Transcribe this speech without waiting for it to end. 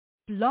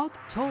Blog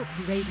Talk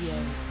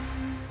Radio.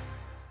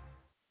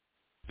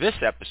 This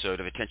episode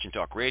of Attention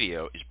Talk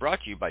Radio is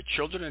brought to you by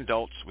children and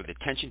adults with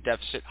attention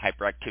deficit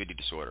hyperactivity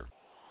disorder.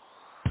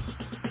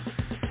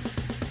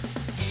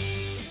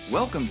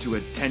 Welcome to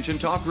Attention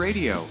Talk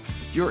Radio,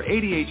 your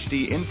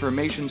ADHD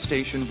information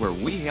station where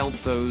we help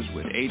those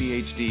with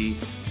ADHD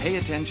pay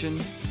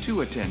attention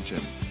to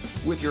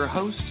attention. With your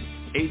host,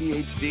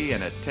 ADHD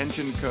and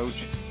attention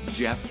coach,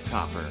 Jeff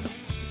Copper.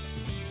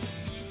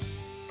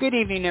 Good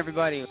evening,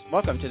 everybody.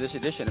 Welcome to this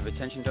edition of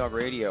Attention Talk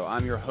Radio.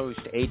 I'm your host,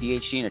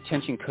 ADHD and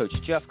attention coach,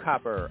 Jeff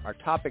Copper. Our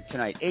topic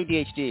tonight,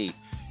 ADHD.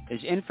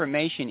 Is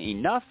information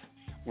enough,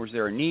 or is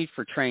there a need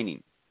for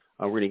training?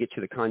 We're going to get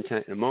to the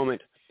content in a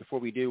moment. Before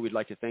we do, we'd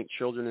like to thank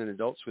children and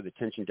adults with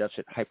attention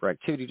deficit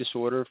hyperactivity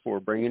disorder for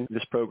bringing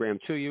this program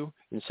to you.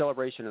 In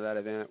celebration of that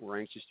event, we're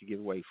anxious to give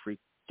away free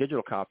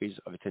digital copies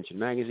of Attention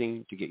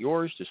Magazine. To get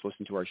yours, just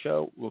listen to our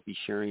show. We'll be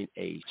sharing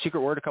a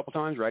secret word a couple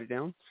times. Write it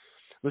down.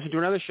 Listen to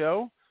another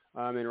show.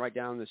 And write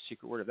down the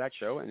secret word of that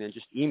show, and then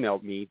just email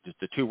me just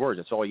the two words.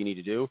 That's all you need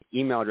to do.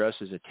 Email address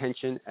is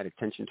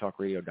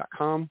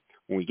attention@attentiontalkradio.com.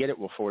 When we get it,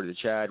 we'll forward it to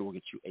Chad. We'll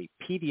get you a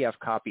PDF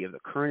copy of the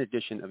current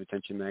edition of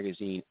Attention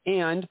Magazine,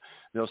 and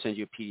they'll send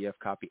you a PDF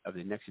copy of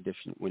the next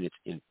edition when it's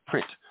in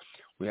print.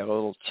 We have a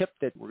little tip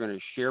that we're going to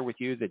share with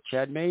you that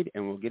Chad made,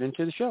 and we'll get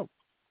into the show.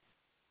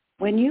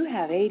 When you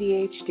have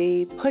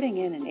ADHD, putting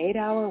in an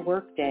 8-hour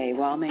workday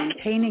while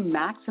maintaining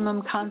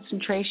maximum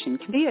concentration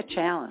can be a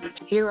challenge.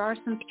 Here are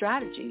some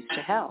strategies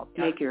to help.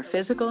 Make your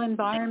physical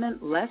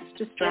environment less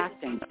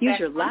distracting. Use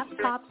your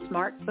laptop,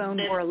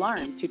 smartphone, or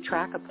alarm to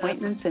track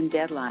appointments and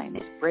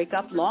deadlines. Break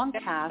up long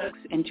tasks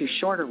into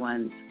shorter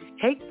ones.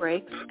 Take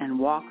breaks and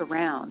walk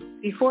around.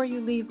 Before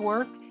you leave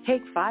work,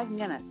 take 5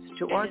 minutes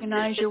to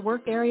organize your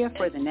work area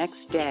for the next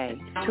day.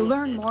 To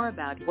learn more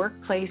about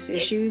workplace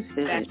issues,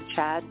 visit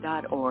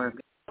chad.org.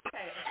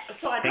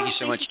 Thank you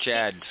so much,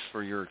 Chad,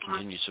 for your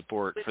continued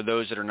support. For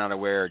those that are not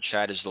aware,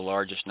 Chad is the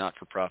largest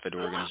not-for-profit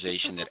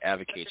organization that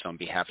advocates on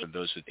behalf of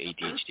those with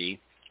ADHD.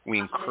 We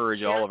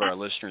encourage all of our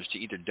listeners to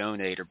either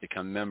donate or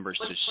become members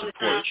to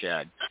support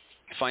Chad.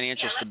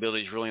 Financial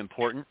stability is really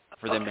important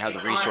for them to have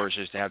the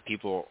resources to have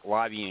people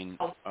lobbying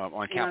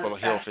on Capitol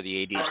Hill for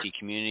the ADHD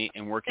community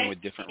and working with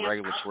different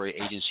regulatory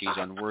agencies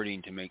on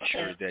wording to make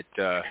sure that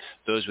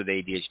those with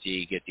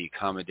ADHD get the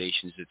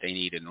accommodations that they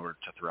need in order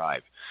to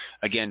thrive.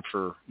 Again,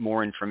 for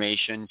more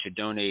information, to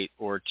donate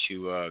or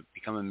to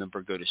become a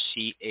member, go to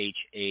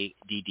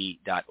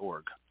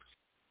chadd.org.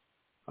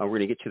 We're going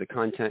to get to the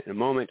content in a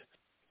moment.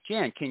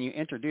 Jan, can you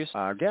introduce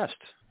our guest?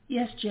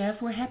 Yes, Jeff,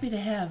 we're happy to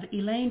have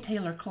Elaine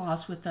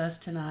Taylor-Kloss with us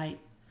tonight.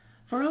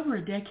 For over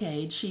a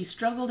decade, she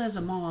struggled as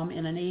a mom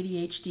in an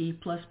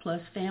ADHD plus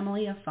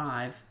family of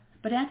 5.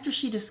 But after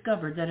she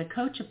discovered that a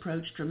coach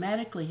approach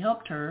dramatically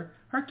helped her,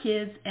 her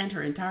kids, and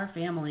her entire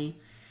family,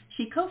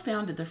 she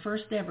co-founded the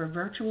first ever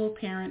virtual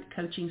parent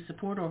coaching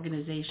support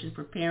organization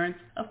for parents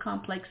of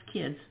complex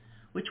kids,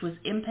 which was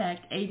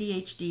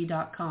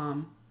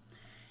ImpactADHD.com.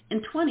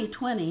 In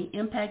 2020,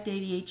 Impact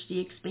ADHD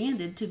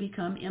expanded to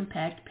become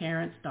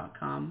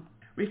ImpactParents.com,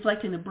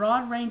 reflecting the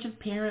broad range of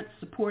parents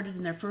supported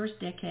in their first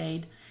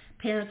decade,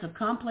 parents of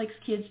complex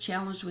kids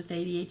challenged with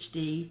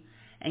ADHD,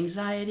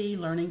 anxiety,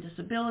 learning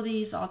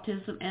disabilities,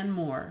 autism, and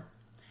more.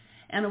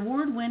 An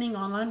award-winning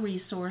online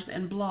resource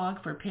and blog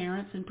for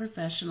parents and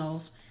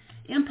professionals,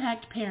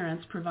 Impact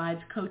Parents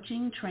provides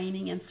coaching,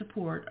 training, and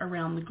support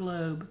around the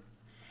globe.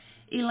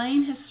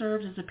 Elaine has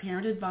served as a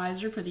parent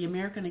advisor for the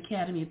American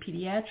Academy of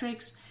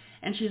Pediatrics,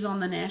 and she's on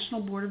the National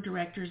Board of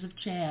Directors of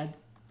CHAD.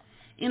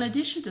 In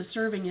addition to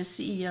serving as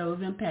CEO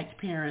of Impact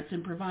Parents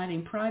and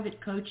providing private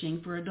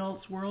coaching for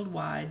adults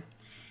worldwide,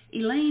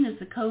 Elaine is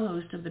the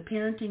co-host of the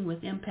Parenting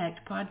with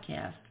Impact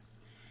podcast.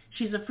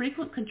 She's a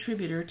frequent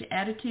contributor to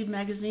Attitude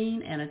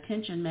Magazine and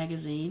Attention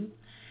Magazine,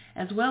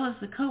 as well as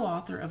the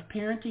co-author of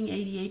Parenting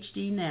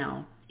ADHD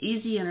Now,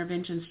 Easy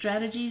Intervention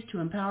Strategies to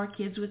Empower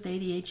Kids with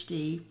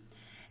ADHD,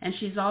 and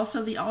she's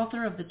also the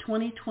author of the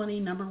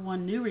 2020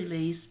 #1 new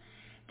release,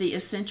 The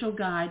Essential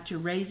Guide to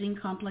Raising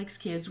Complex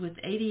Kids with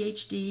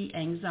ADHD,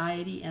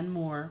 Anxiety, and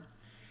More.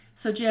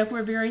 So, Jeff,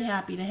 we're very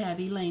happy to have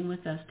Elaine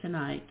with us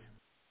tonight.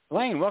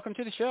 Elaine, welcome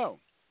to the show.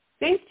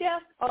 Thanks,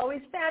 Jeff.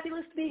 Always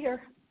fabulous to be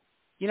here.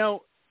 You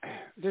know,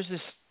 there's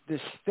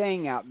this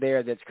thing out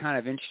there that's kind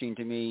of interesting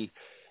to me.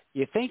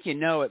 You think you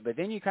know it, but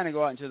then you kind of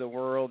go out into the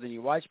world and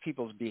you watch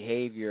people's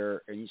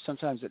behavior, and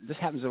sometimes this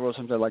happens in the world,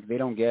 sometimes like they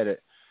don't get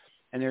it.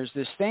 And there's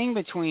this thing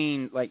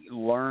between like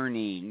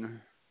learning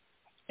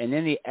and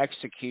then the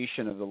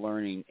execution of the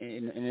learning.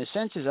 In a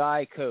sense, as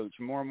I coach,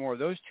 more and more,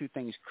 those two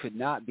things could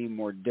not be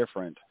more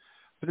different.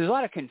 But there's a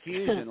lot of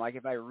confusion. Like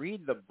if I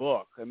read the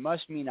book, it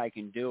must mean I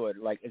can do it.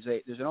 Like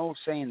there's an old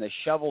saying, the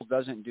shovel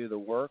doesn't do the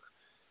work.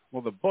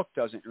 Well, the book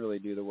doesn't really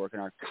do the work.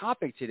 And our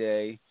topic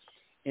today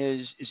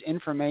is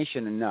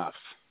information enough?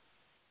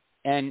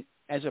 And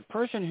as a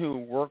person who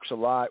works a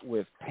lot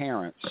with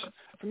parents,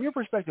 from your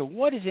perspective,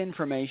 what is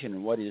information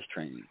and what is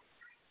training?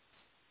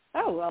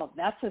 Oh, well,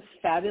 that's a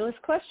fabulous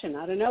question.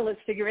 I don't know. Let's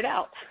figure it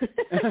out.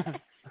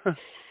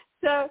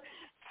 So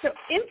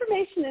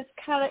information is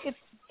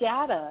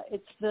data.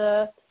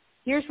 It's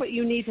here's what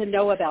you need to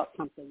know about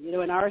something. You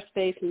know, in our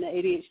space, in the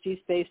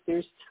ADHD space,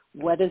 there's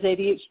what is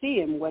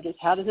ADHD and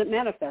how does it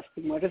manifest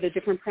and what are the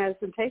different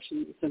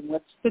presentations and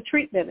what's the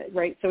treatment,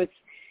 right? So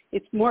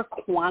it's more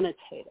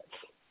quantitative.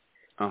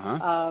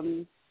 Uh-huh.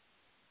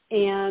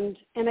 And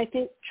I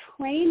think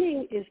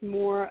training is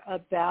more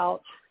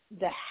about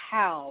the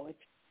how. It's,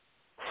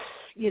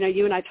 you know,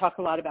 you and I talk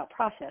a lot about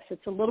process.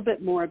 It's a little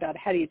bit more about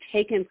how do you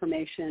take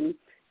information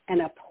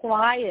and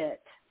apply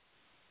it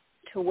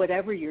to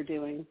whatever you're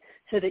doing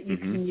so that you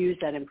can use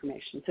that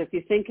information. So if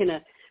you think in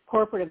a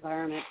corporate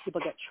environment,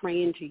 people get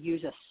trained to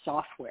use a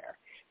software.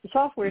 The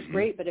software is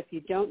great, but if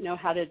you don't know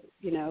how to,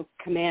 you know,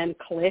 command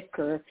click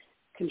or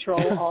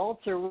control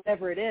alt or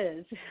whatever it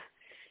is,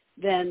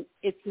 then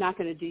it's not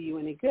going to do you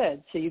any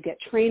good. So you get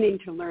training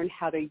to learn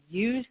how to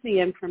use the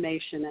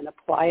information and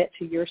apply it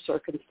to your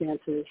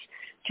circumstances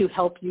to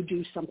help you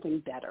do something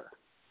better.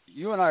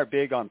 You and I are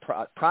big on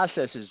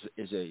process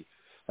is a,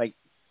 like,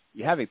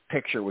 you have a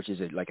picture, which is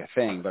like a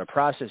thing, but a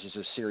process is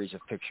a series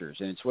of pictures,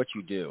 and it's what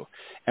you do.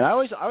 And I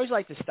always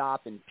like to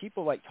stop, and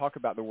people like talk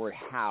about the word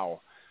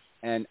how,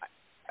 and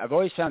I've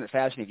always found it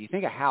fascinating. If you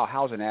think of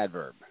how's an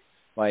adverb?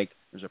 Like,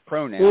 there's a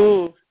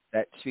pronoun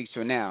that speaks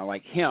to a noun,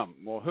 like him.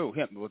 Well, who?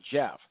 Him. Well,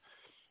 Jeff.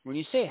 When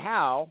you say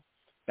how,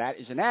 that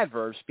is an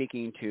adverb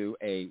speaking to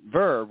a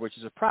verb, which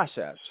is a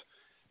process.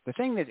 The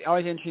thing that's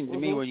always interesting to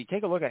me, when you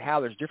take a look at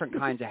how, there's different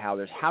kinds of how.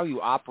 There's how you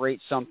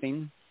operate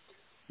something,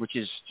 which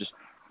is just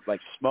like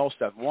small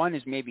stuff. One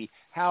is maybe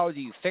how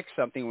do you fix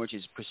something, which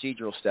is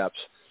procedural steps.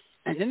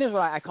 And then there's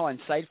what I call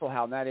insightful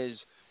how, and that is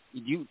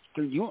you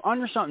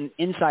understand something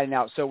inside and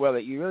out so well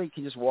that you really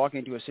can just walk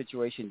into a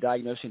situation,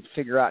 diagnose, and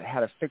figure out how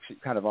to fix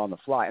it kind of on the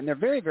fly. And they're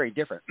very, very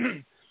different.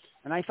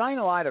 And I find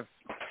a lot of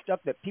stuff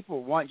that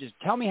people want, just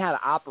tell me how to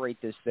operate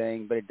this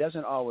thing, but it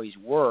doesn't always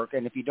work.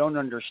 And if you don't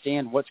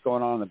understand what's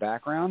going on in the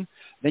background,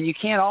 then you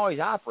can't always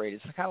operate.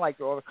 It's kind of like,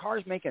 well, the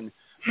car's making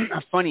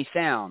a funny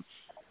sound.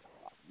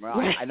 Well,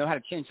 I know how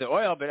to change the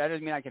oil, but that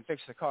doesn't mean I can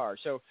fix the car.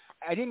 So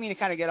I didn't mean to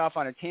kind of get off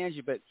on a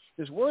tangent, but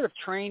this word of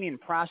training and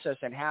process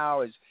and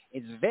how is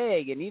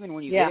vague, and even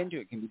when you get into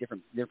it, can be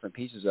different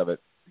pieces of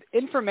it.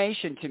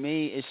 Information to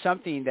me is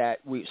something that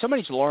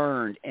somebody's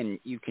learned and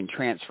you can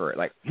transfer it.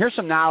 Like, here's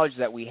some knowledge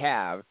that we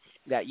have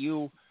that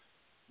you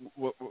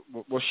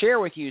will share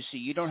with you, so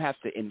you don't have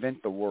to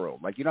invent the world.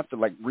 Like, you don't have to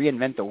like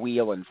reinvent the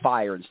wheel and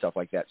fire and stuff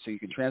like that, so you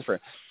can transfer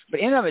it. But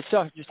in and of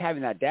itself, just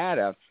having that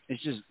data is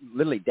just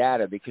literally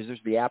data, because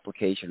there's the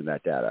application of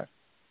that data.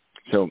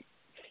 So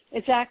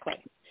exactly.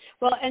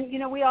 Well, and you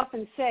know, we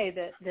often say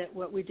that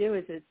what we do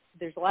is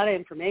there's a lot of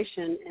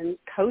information, and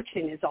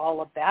coaching is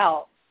all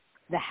about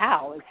the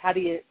how. Is how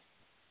do you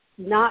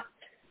not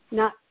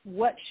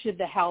what should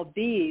the how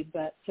be,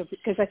 but so,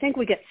 because I think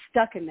we get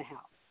stuck in the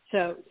how.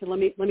 So let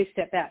me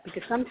step back,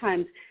 because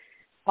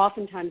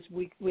oftentimes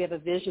we have a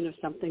vision of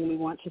something we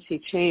want to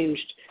see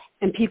changed,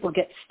 and people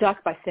get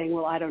stuck by saying,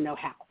 well, I don't know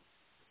how,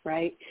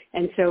 right?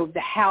 And so the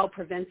how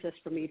prevents us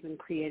from even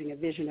creating a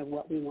vision of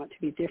what we want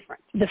to be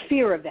different. The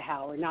fear of the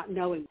how, or not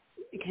knowing,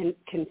 can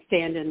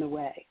stand in the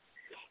way.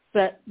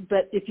 But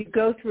if you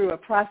go through a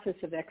process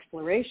of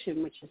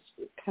exploration, which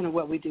is kind of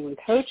what we do in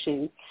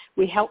coaching,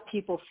 we help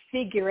people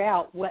figure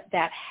out what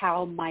that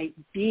how might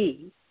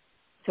be.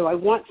 So I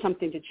want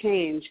something to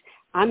change.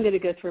 I'm going to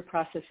go through a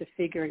process of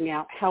figuring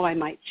out how I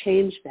might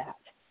change that.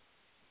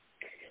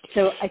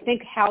 So I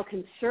think how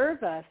can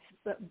serve us,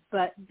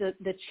 but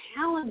the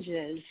challenge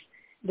is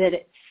that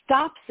it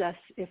stops us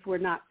if we're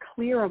not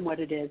clear on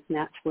what it is, and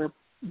that's where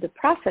the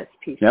process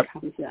piece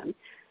comes in.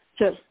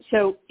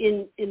 So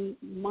in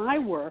my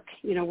work,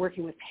 you know,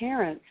 working with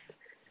parents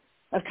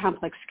of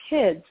complex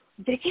kids,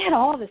 they get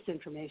all this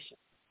information.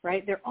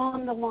 Right? They're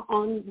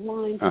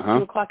online till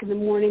 2 o'clock in the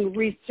morning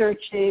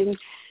researching.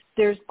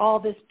 There's all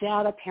this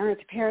data. Parent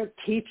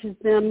teaches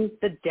them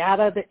the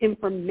data, the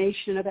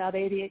information about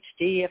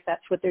ADHD, if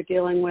that's what they're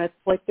dealing with.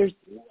 Like, there's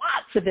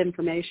lots of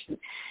information.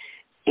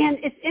 And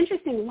it's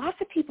interesting. Lots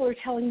of people are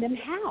telling them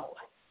how.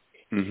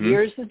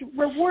 Here's the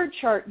reward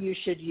chart you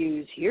should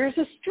use. Here's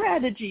a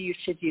strategy you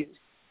should use.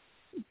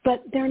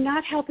 But they're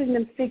not helping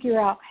them figure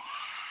out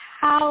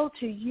how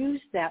to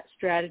use that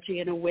strategy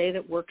in a way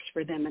that works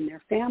for them and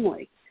their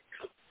family.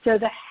 So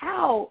the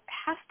how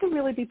has to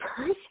really be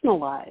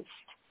personalized.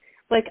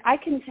 Like, I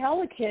can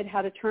tell a kid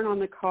how to turn on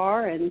the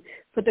car and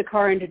put the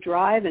car into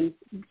drive and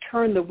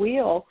turn the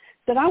wheel,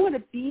 but I want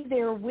to be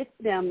there with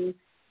them,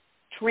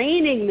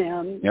 training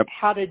them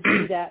how to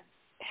do that,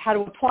 how to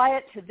apply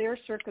it to their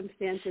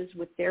circumstances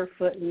with their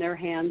foot and their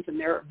hands and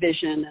their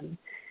vision and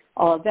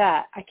all of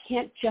that. I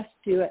can't just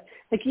do it.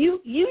 Like,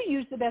 you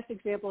use the best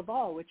example of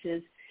all, which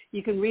is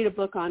you can read a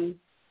book on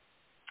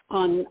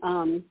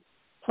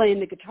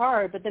playing the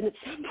guitar, but then at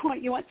some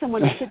point you want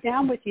someone to sit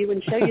down with you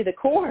and show you the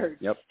chords.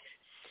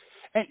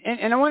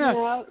 And I want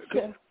to,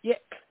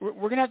 we're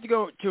going to have to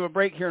go to a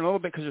break here in a little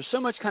bit because there's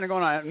so much kind of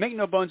going on. Make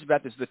no bones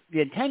about this.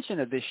 The intention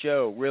of this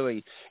show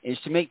really is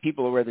to make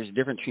people aware there's a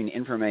difference between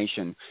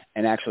information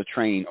and actual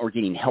training or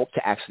getting help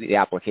to actually the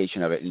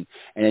application of it. And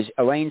as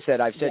Elaine said,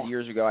 I've said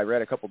years ago, I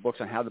read a couple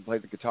books on how to play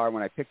the guitar.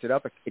 When I picked it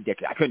up, I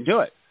couldn't do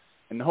it.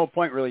 And the whole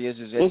point really is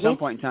at some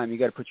point in time, you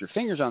got to put your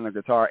fingers on the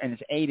guitar, and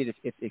it's aided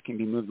if it can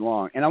be moved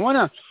along. And I want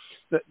to,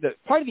 the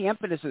part of the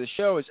impetus of the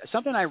show is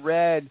something I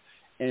read.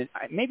 And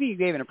maybe you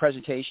gave in a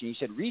presentation, you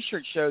said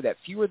research showed that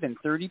fewer than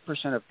 30%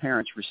 of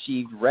parents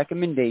received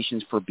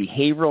recommendations for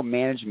behavioral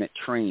management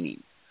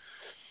training.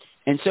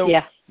 And so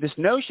this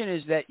notion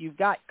is that you've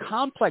got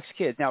complex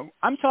kids. Now,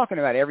 I'm talking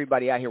about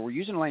everybody out here. We're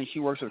using Elaine.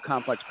 She works with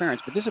complex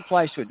parents, but this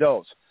applies to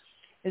adults.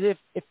 Is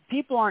if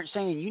people aren't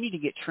saying you need to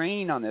get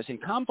training on this, and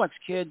complex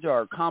kids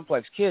are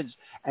complex kids,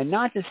 and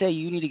not to say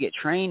you need to get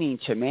training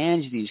to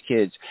manage these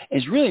kids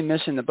is really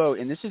missing the boat.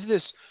 And this is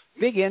this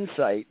big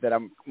insight that I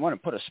want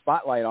to put a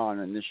spotlight on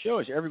in this show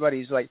is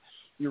everybody's like,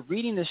 you're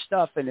reading this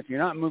stuff, and if you're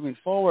not moving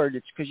forward,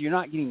 it's because you're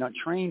not getting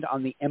trained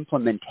on the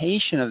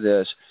implementation of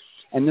this.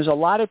 And there's a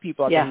lot of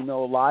people out there who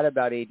know a lot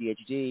about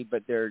ADHD,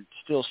 but they're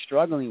still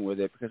struggling with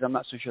it because I'm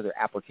not so sure their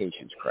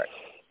application is correct.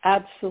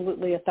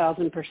 Absolutely,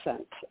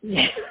 1,000%.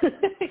 Yes,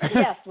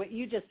 what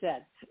you just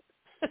said.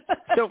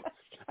 So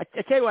I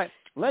tell you what,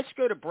 let's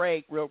go to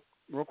break real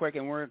quick,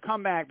 and we're going to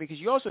come back because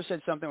you also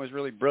said something that was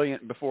really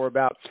brilliant before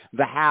about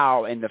the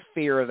how and the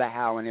fear of the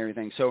how and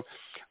everything. So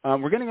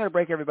we're going to go to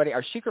break, everybody.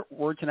 Our secret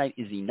word tonight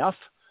is enough.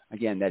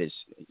 Again, that is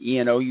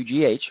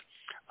ENOUGH.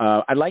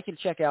 I'd like you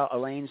to check out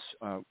Elaine's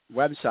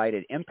website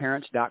at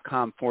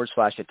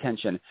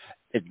imparents.com/attention.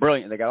 It's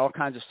brilliant. They got all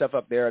kinds of stuff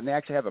up there, and they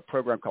actually have a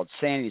program called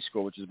Sanity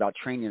School, which is about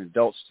training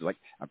adults, to like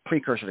a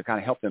precursor to kind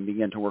of help them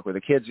begin to work with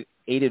the kids,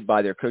 aided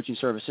by their coaching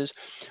services.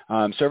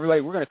 So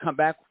everybody, we're going to come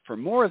back for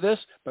more of this,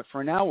 but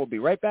for now, we'll be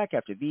right back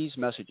after these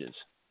messages.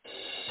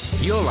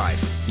 Your life,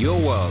 your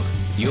world,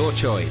 your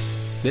choice.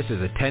 This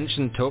is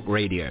Attention Talk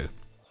Radio.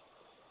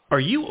 Are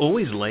you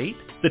always late?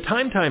 The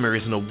Time Timer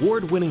is an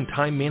award-winning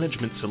time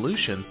management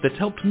solution that's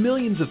helped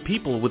millions of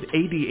people with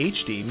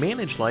ADHD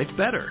manage life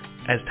better.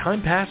 As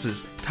time passes,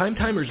 Time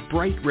Timer's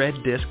bright red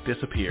disc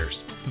disappears.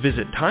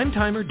 Visit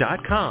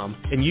timetimer.com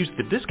and use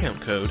the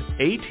discount code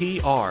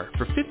ATR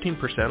for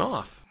 15%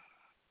 off.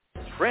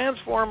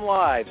 Transform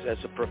lives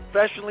as a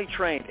professionally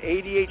trained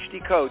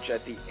ADHD coach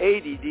at the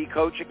ADD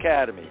Coach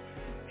Academy.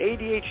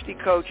 ADHD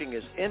coaching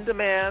is in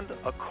demand,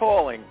 a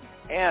calling,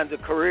 and a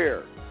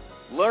career.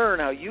 Learn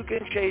how you can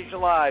change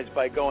lives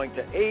by going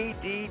to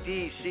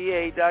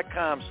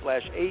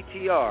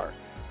addca.com/ATR.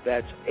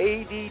 That's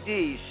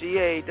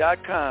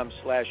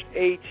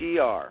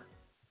addca.com/ATR.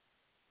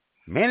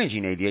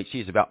 Managing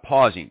ADHD is about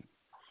pausing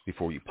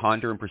before you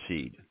ponder and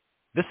proceed.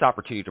 This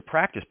opportunity to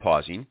practice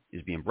pausing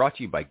is being brought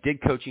to you by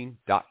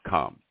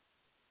gigcoaching.com.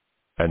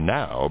 And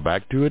now,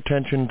 back to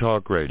Attention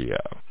Talk Radio.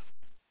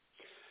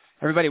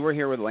 Everybody, we're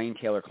here with Elaine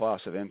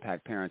Taylor-Klaus of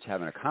Impact Parents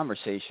having a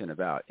conversation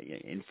about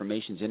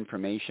information's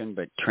information,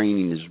 but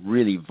training is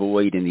really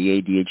void in the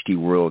ADHD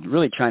world,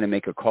 really trying to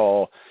make a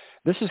call.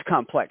 This is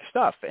complex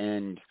stuff,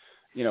 and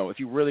if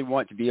you really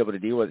want to be able to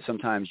deal with it,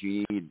 sometimes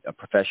you need a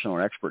professional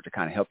or expert to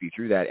kind of help you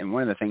through that. And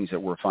one of the things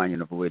that we're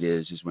finding a void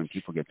is when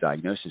people get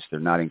diagnosis, they're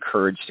not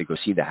encouraged to go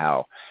see the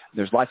how.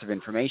 There's lots of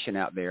information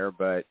out there,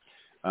 but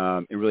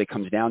it really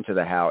comes down to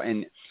the how.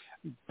 And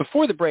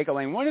before the break,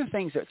 Elaine, one of the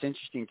things that's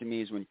interesting to me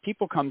is when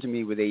people come to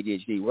me with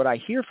ADHD, what I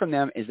hear from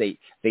them is they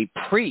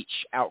preach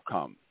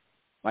outcome.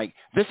 Like,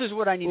 this is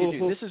what I need to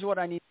do. This is what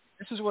I need.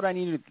 This is what I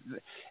need to do.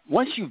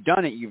 Once you've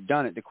done it, you've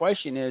done it. The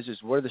question is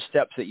what are the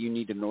steps that you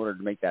need in order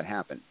to make that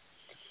happen?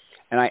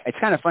 And it's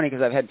kind of funny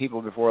because I've had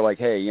people before like,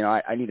 hey,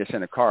 I need to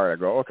send a card.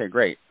 I go, okay,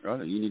 great.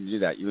 Well, you need to do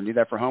that. You going to do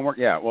that for homework?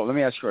 Yeah. Well, let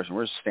me ask you a question.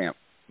 Where's the stamp?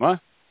 What?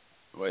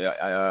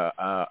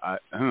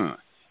 Well,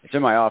 it's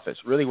in my office.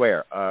 Really,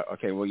 where?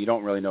 Okay, well, you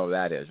don't really know where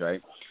that is,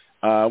 right?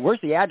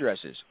 Where's the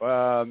addresses?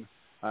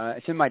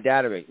 It's in my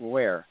database.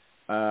 Where?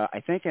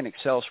 I think an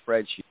Excel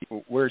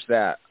spreadsheet. Where's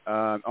that?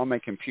 On my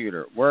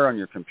computer. Where on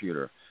your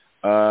computer?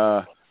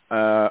 What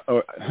are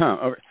you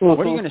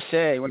going to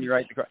say when you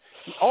write the card?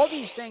 All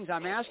these things,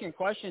 I'm asking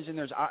questions, and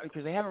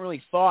because they haven't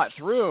really thought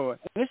through. And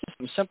this is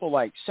some simple,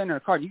 like, sending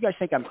a card. You guys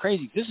think I'm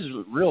crazy. This is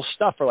real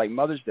stuff for, like,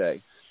 Mother's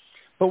Day.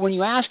 But when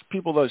you ask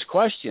people those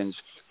questions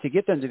to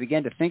get them to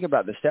begin to think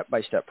about the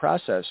step-by-step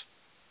process,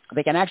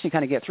 they can actually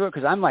kind of get through it.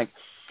 Because I'm like,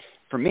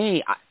 for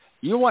me,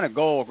 you want a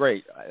goal,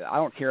 great. I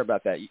don't care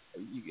about that.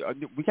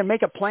 We can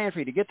make a plan for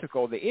you to get to the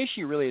goal. The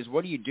issue really is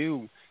what do you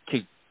do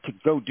to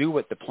go do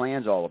what the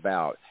plan's all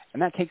about?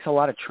 And that takes a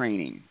lot of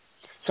training.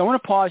 So I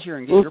want to pause here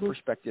and get your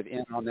perspective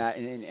in on that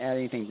and add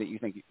anything that you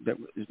think that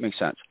makes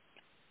sense.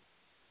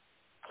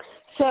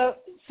 So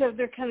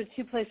there are kind of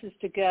two places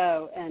to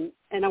go, and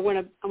I want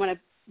to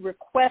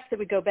request that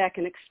we go back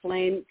and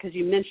explain, because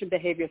you mentioned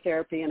behavior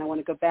therapy, and I want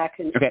to go back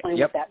and explain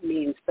what that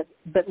means. But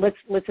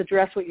let's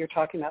address what you're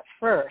talking about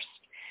first,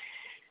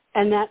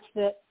 and that's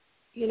that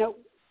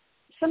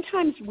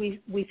sometimes we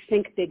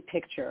think big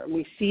picture, and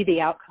we see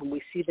the outcome,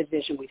 we see the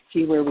vision, we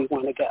see where we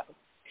want to go,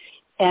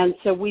 And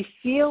so we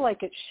feel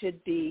like it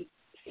should be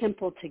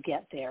simple to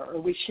get there, or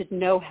we should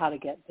know how to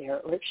get there,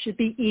 or it should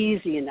be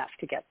easy enough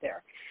to get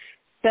there.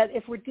 But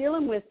if we're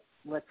dealing with,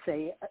 let's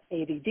say,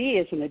 ADD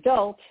as an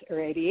adult or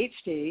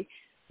ADHD,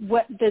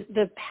 what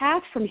the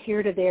path from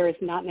here to there is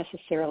not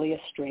necessarily a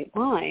straight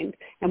line,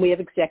 and we have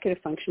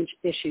executive function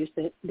issues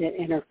that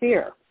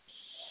interfere.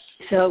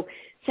 So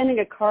sending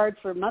a card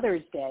for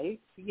Mother's Day,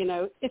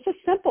 it's a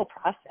simple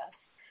process,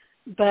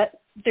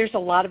 but there's a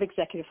lot of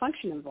executive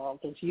function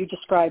involved, as you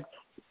described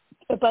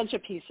a bunch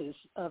of pieces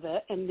of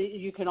it, and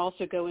you can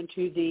also go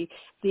into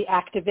the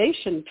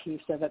activation piece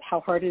of it.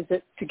 How hard is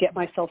it to get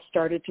myself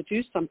started to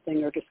do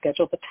something, or to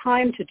schedule the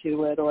time to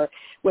do it, or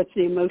what's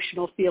the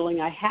emotional feeling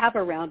I have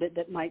around it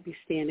that might be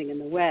standing in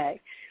the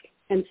way?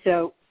 And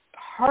so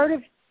part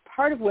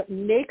of what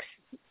makes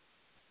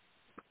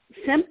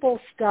simple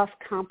stuff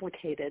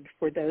complicated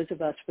for those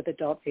of us with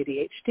adult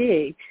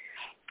ADHD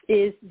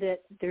is that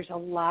there's a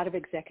lot of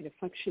executive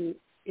function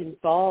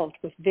involved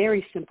with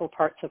very simple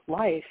parts of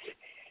life.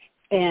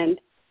 And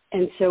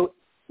so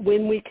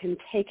when we can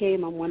take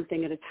aim on one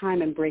thing at a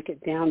time and break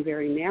it down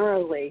very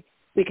narrowly,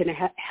 we can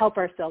help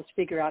ourselves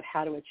figure out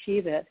how to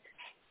achieve it.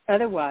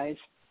 Otherwise,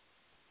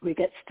 we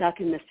get stuck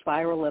in this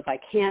spiral of I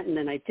can't, and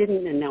then I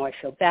didn't, and now I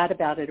feel bad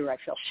about it, or I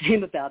feel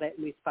shame about it,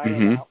 and we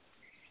spiral out,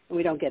 and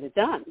we don't get it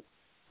done.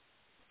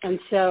 And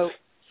so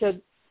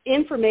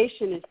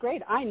information is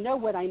great. I know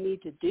what I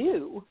need to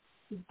do,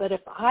 but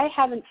if I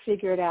haven't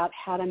figured out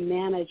how to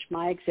manage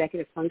my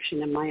executive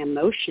function and my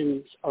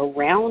emotions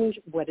around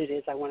what it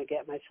is I want to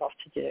get myself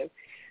to do,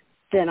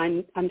 then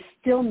I'm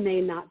still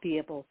may not be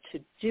able to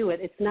do it.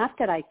 It's not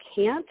that I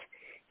can't.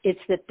 It's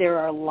that there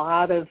are a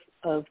lot of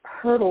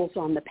hurdles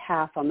on the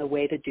path on the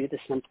way to do the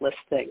simplest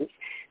things.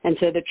 And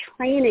so the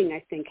training,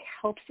 I think,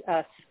 helps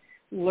us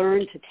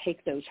learn to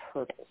take those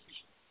hurdles.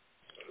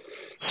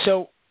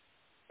 So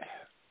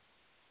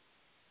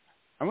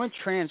I want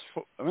to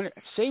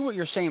say what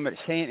you're saying, but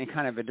say it in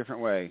kind of a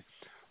different way.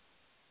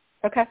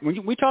 Okay.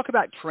 When we talk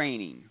about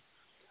training,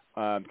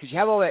 because you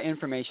have all that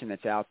information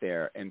that's out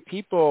there, and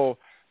people,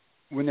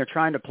 when they're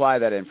trying to apply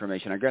that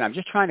information, again, I'm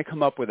just trying to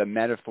come up with a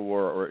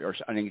metaphor or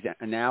an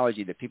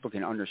analogy that people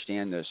can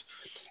understand this.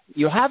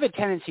 You'll have a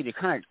tendency to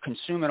kind of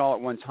consume it all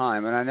at one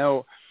time. And I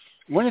know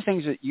one of the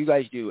things that you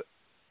guys do,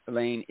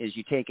 Elaine, is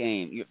you take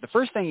aim. The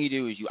first thing you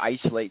do is you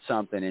isolate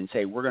something and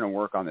say, we're going to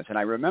work on this. And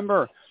I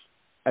remember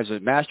as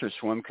a master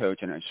swim coach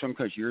and a swim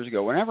coach years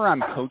ago, whenever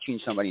I'm coaching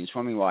somebody in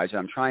swimming-wise and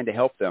I'm trying to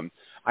help them,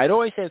 I'd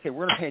always say, okay,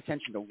 we're going to pay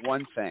attention to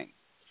one thing.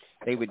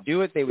 They would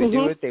do it, they would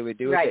do it, they would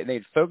do it,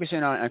 they'd focus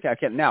in on,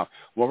 okay, now,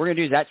 what we're going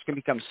to do is that's going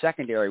to become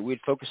secondary. We'd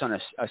focus on a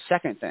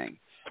second thing.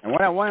 And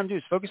what I want them to do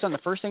is focus on the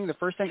first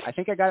thing, I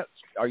think I got it.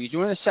 Are you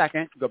doing the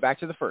second? Go back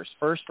to the first,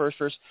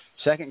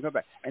 second, go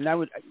back. And I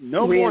would,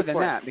 no more than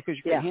that, because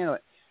you can handle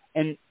it.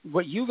 And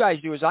what you guys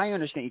do is, I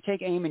understand, you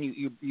take aim and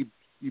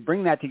you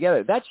bring that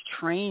together. That's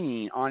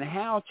training on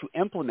how to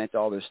implement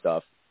all this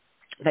stuff.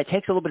 That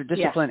takes a little bit of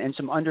discipline and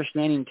some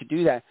understanding to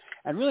do that,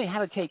 and really how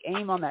to take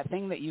aim on that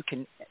thing that you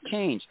can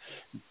change.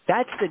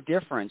 That's the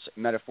difference,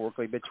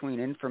 metaphorically, between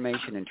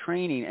information and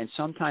training, and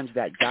sometimes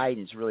that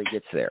guidance really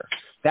gets there.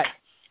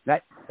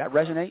 That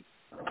resonate?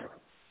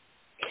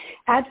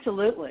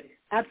 Absolutely.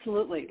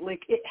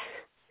 Like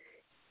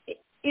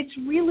it's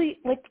really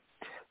like,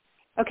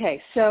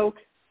 okay, so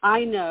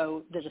I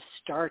know that a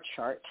star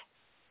chart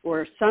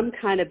or some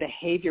kind of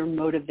behavior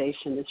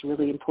motivation is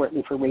really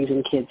important for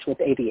raising kids with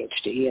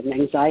ADHD and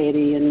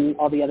anxiety and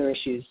all the other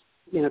issues,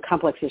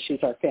 complex issues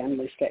our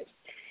families face.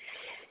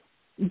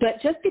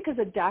 But just because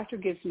a doctor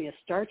gives me a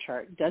star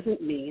chart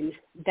doesn't mean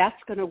that's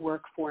going to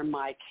work for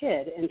my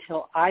kid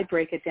until I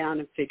break it down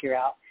and figure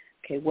out,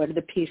 okay, what are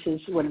the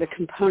pieces, what are the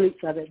components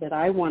of it that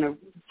I want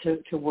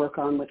to work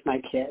on with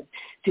my kid?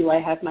 Do I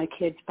have my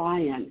kids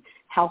buy-in?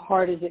 How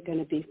hard is it going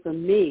to be for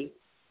me?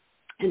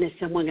 And is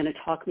someone going to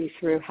talk me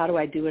through how do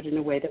I do it in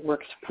a way that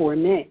works for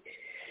me?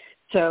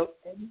 So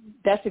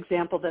that's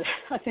example that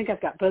I think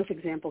I've got both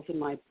examples in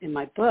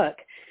my book.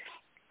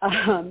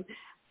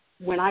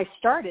 When I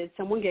started,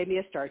 someone gave me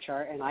a star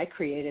chart, and I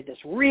created this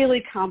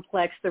really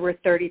complex. There were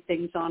 30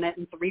 things on it,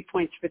 and 3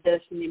 points for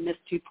this, and you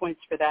missed 2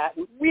 points for that,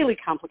 and really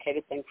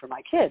complicated thing for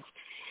my kids.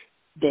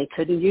 They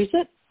couldn't use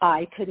it.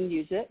 I couldn't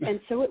use it, and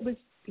so it was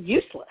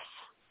useless,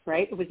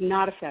 right? It was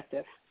not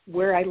effective.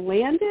 Where I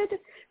landed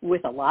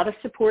with a lot of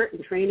support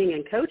and training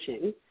and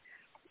coaching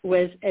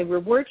was a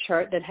reward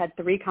chart that had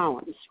 3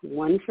 columns,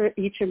 one for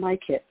each of my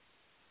kids.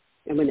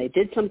 And when they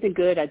did something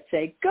good, I'd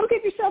say, go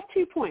give yourself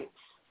 2 points.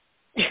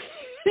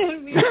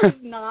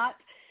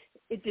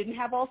 It didn't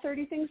have all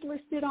 30 things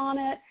listed on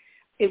it.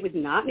 It was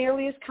not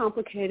nearly as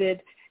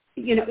complicated.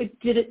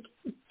 Did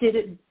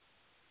it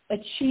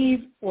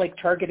achieve like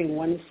targeting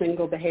one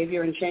single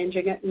behavior and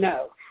changing it?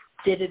 No.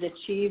 Did it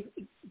achieve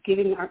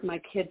giving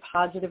my kid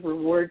positive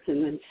rewards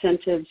and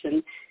incentives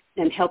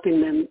and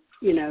helping them,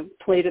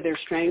 play to their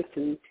strengths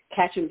and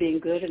catch them being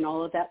good and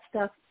all of that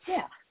stuff?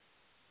 Yeah.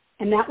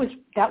 And that was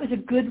a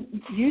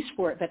good use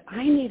for it, but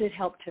I needed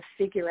help to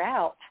figure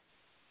out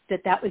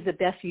that was the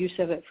best use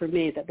of it for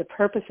me, that the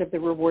purpose of the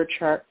reward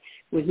chart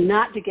was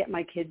not to get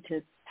my kid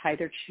to tie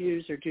their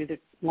shoes or do the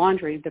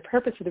laundry. The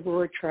purpose of the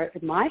reward chart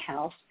in my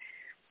house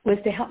was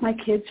to help my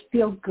kids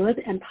feel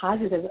good and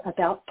positive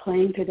about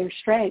playing to their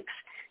strengths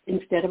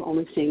instead of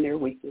only seeing their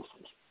weaknesses.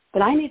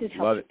 But I needed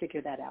help to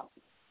figure that out.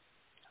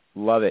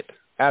 Love it.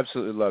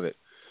 Absolutely love it.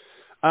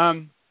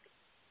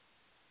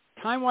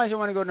 Time-wise, I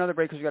want to go to another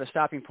break because we've got a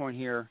stopping point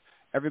here.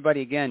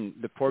 Everybody, again,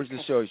 the purpose of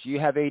the show is you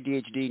have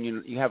ADHD and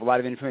you have a lot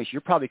of information.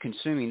 You're probably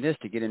consuming this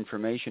to get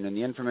information, and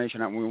the information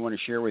that we want to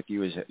share with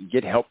you is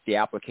get help the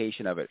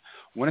application of it.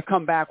 I want to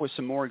come back with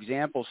some more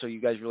examples so you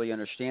guys really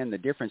understand the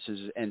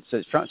differences. And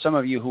so some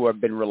of you who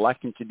have been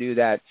reluctant to do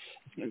that,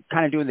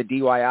 kind of doing the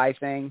DIY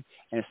thing,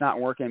 and it's not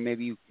working,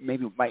 maybe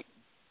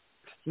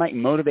might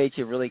motivate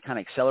you to really kind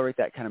of accelerate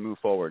that, kind of move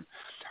forward.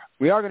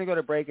 We are going to go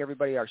to break,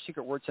 everybody. Our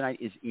secret word tonight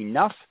is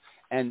enough.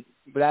 And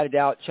without a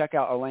doubt, check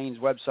out Elaine's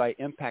website,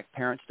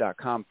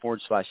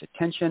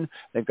 impactparents.com/attention.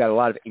 They've got a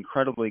lot of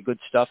incredibly good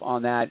stuff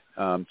on that.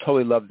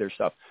 Totally love their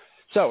stuff.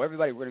 So,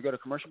 everybody, we're going to go to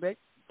commercial break,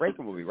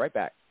 and we'll be right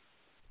back.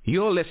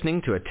 You're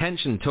listening to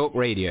Attention Talk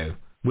Radio.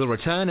 We'll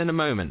return in a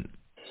moment.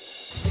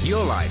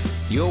 Your life,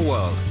 your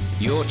world,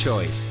 your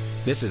choice.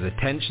 This is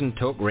Attention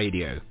Talk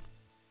Radio.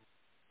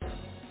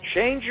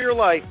 Change your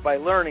life by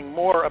learning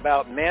more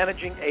about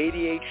managing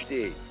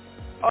ADHD.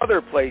 Other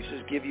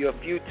places give you a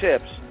few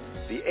tips.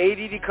 The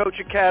ADD Coach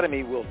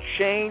Academy will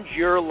change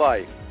your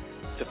life.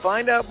 To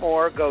find out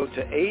more, go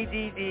to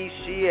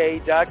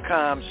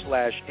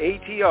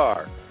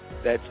addca.com/ATR.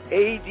 That's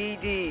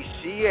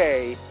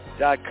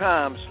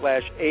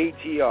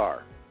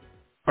addca.com/ATR.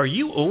 Are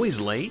you always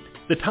late?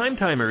 The Time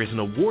Timer is an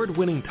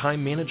award-winning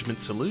time management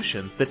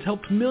solution that's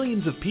helped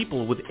millions of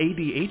people with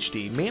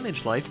ADHD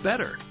manage life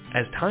better.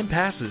 As time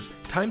passes,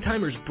 Time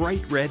Timer's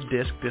bright red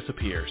disc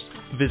disappears.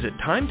 Visit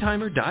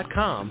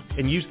timetimer.com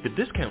and use the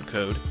discount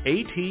code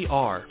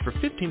ATR for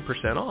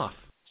 15% off.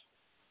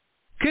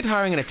 Could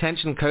hiring an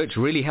attention coach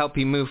really help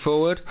you move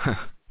forward?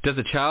 Does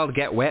a child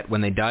get wet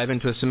when they dive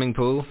into a swimming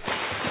pool?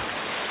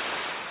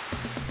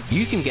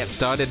 You can get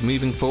started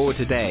moving forward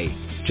today.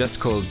 Just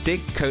call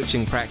Dig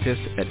Coaching Practice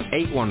at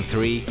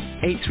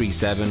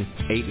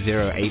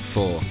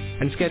 813-837-8084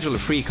 and schedule a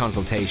free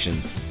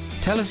consultation.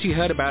 Tell us you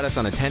heard about us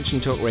on Attention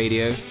Talk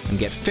Radio and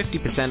get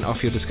 50%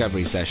 off your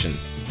discovery session.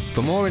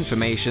 For more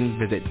information,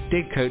 visit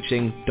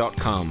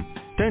digcoaching.com.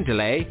 Don't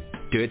delay,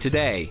 do it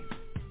today.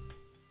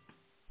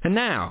 And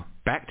now,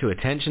 back to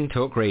Attention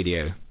Talk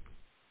Radio.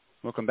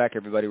 Welcome back,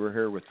 everybody. We're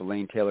here with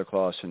Elaine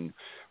Taylor-Klaus, and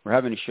we're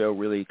having a show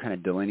really kind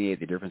of delineate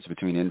the difference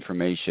between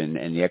information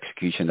and the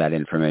execution of that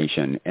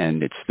information.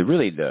 And it's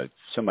really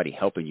somebody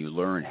helping you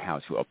learn how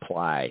to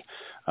apply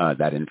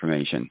that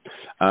information.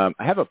 I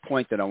have a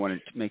point that I want to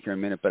make here in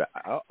a minute, but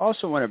I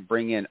also want to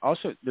bring in,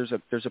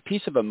 there's a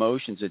piece of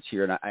emotions that's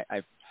here, and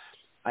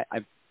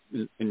I've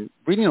in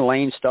reading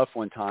Elaine's stuff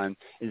one time,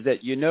 is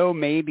that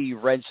maybe you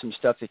read some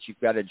stuff that you've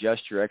got to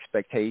adjust your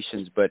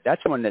expectations, but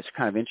that's one that's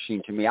kind of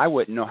interesting to me. I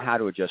wouldn't know how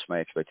to adjust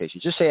my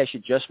expectations. Just say I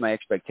should adjust my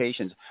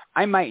expectations.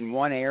 I might in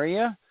one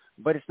area,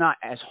 but it's not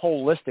as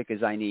holistic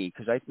as I need,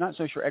 because I'm not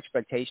so sure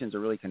expectations are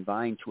really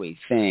confined to a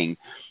thing.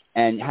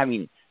 And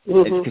having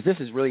because this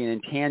is really an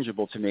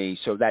intangible to me,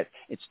 so that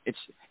it's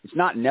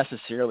not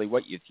necessarily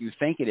what you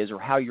think it is or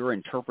how you're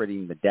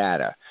interpreting the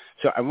data.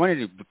 So I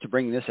wanted to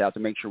bring this out to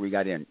make sure we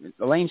got in.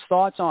 Elaine's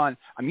thoughts on,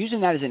 I'm using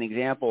that as an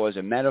example, as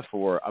a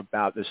metaphor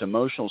about this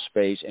emotional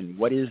space and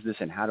what is this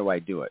and how do I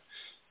do it.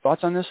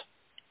 Thoughts on this?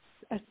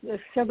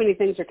 So many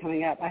things are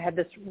coming up. I had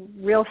this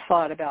real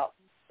thought about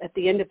at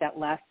the end of that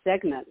last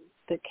segment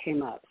that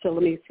came up. So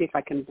let me see if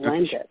I can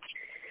blend it.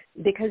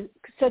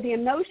 So the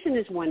emotion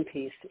is one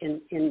piece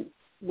in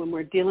when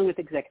we're dealing with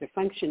executive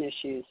function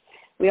issues,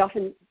 we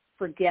often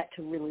forget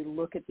to really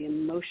look at the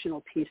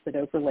emotional piece that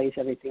overlays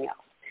everything else.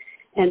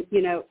 And,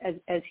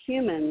 as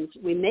humans,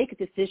 we make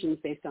decisions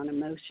based on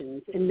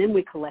emotions, and then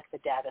we collect the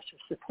data to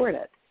support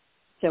it.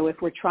 So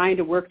if we're trying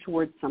to work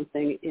towards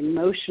something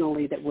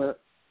emotionally that we're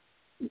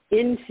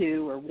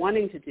into or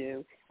wanting to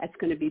do, that's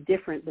going to be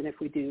different than if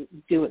we do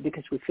it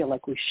because we feel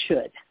like we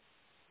should,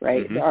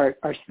 right? Mm-hmm. Our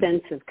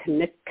sense of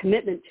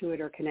commitment to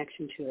it or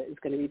connection to it is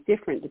going to be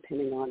different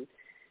depending on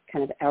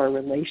kind of our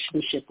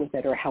relationship with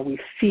it or how we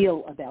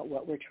feel about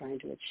what we're trying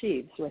to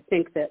achieve. So I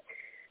think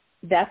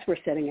that's where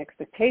setting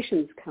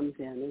expectations comes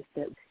in, is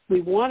that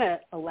we want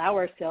to allow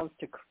ourselves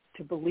to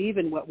believe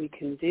in what we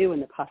can do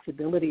and the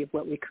possibility of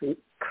what we can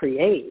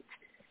create.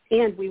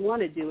 And we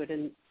want to do it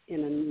in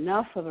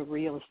enough of a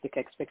realistic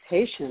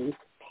expectation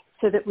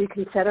so that we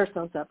can set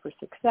ourselves up for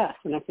success.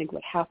 And I think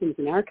what happens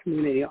in our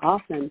community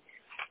often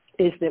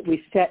is that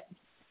we set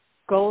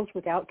goals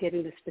without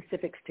getting the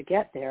specifics to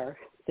get there.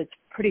 That's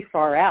pretty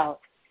far out.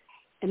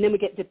 And then we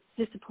get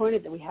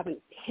disappointed that we haven't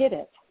hit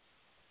it.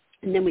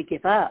 And then we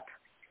give up.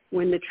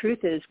 When the truth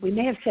is we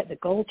may have set the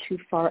goal too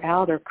far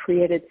out or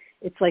created,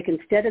 it's like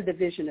instead of the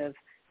vision of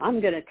I'm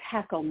going to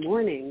tackle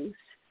mornings,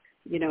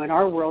 in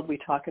our world we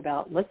talk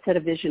about let's set a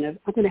vision of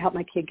I'm going to help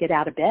my kid get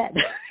out of bed.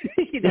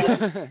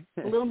 A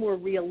little more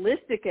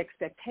realistic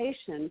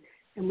expectation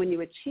And when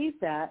you achieve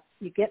that,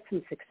 you get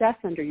some success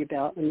under your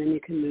belt, and then you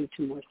can move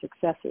to more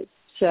successes.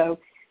 So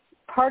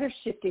part of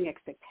shifting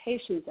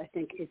expectations, I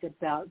think, is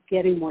about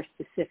getting more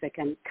specific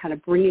and kind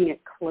of bringing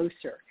it closer.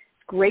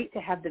 It's great to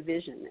have the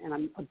vision, and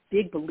I'm a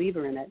big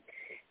believer in it.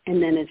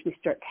 And then as we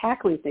start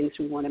tackling things,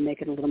 we want to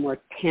make it a little more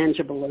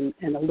tangible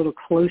and a little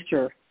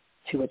closer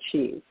to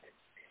achieve.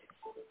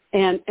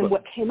 And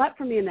what came up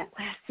for me in that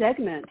last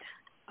segment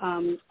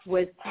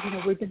was,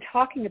 we've been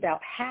talking about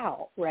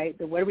how, right?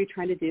 The what are we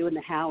trying to do and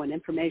the how and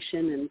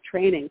information and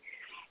training.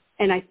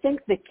 And I think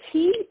the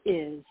key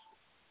is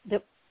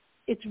that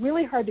it's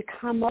really hard to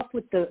come up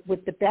with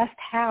the best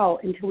how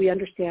until we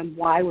understand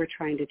why we're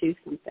trying to do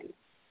something.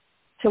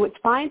 So it's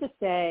fine to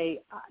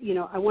say,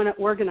 I want to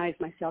organize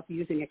myself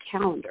using a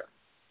calendar.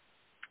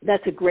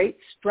 That's a great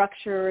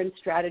structure and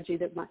strategy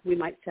that we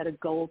might set a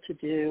goal to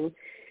do,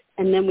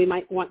 and then we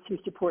might want some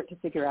support to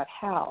figure out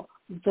how.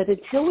 But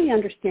until we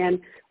understand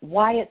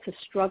why it's a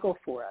struggle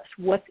for us,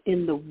 what's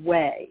in the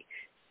way,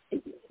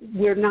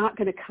 we're not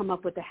going to come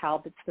up with a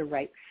how that's the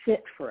right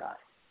fit for us.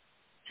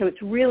 So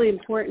it's really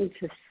important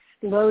to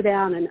slow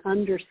down and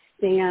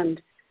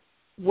understand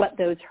what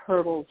those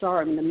hurdles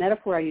are. I mean, the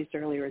metaphor I used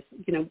earlier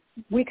is,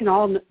 we can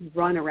all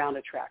run around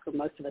a track, or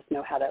most of us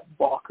know how to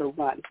walk or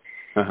run.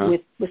 Uh-huh.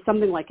 With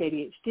something like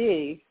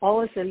ADHD,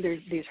 all of a sudden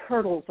there's these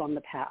hurdles on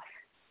the path.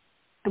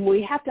 And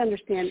we have to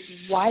understand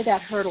why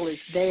that hurdle is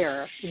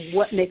there, and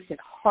what makes it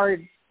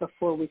hard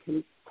before we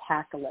can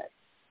tackle it.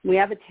 We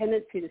have a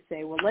tendency to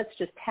say, well, let's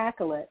just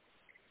tackle it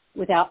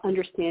without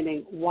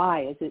understanding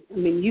why.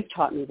 You've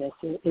taught me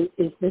this.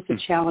 Is this a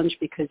challenge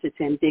because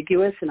it's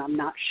ambiguous and I'm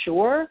not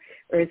sure?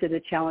 Or is it a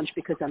challenge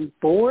because I'm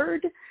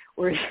bored?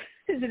 Or is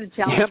it a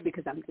challenge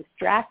because I'm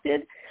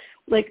distracted?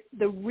 Like,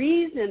 the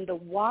reason, the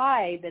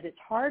why that it's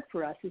hard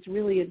for us is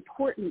really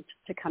important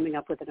to coming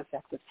up with an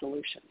effective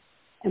solution.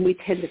 And we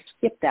tend to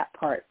skip that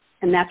part.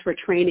 And that's where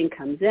training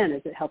comes in,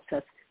 as it helps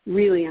us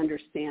really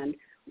understand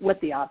what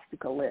the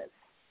obstacle is.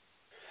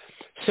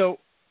 So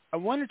I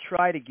want to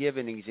try to give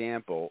an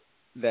example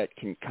that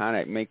can kind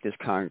of make this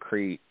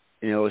concrete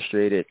and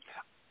illustrate it.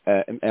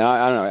 And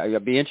I don't know,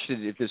 I'd be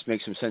interested if this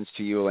makes some sense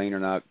to you, Elaine, or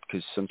not,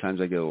 because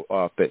sometimes I go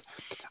off. But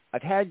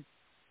I've had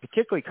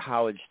particularly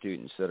college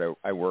students that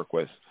I work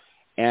with,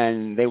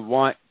 and they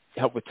want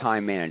help with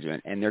time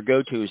management, and their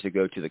go-to is to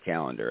go to the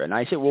calendar. And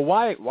I say, well,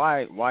 why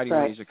do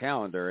you use a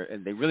calendar?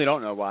 And they really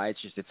don't know why. It's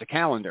a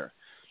calendar.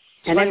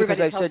 And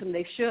everybody tells them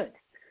they should.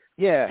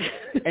 Yeah.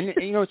 And,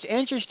 it's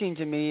interesting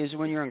to me is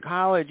when you're in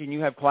college and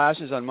you have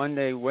classes on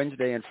Monday,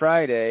 Wednesday, and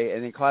Friday,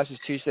 and then classes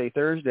Tuesday,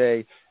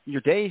 Thursday,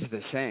 your days are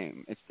the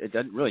same. It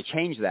doesn't really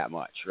change that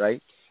much,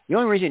 right? The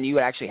only reason you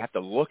would actually have to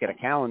look at a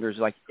calendar is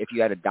like if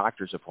you had a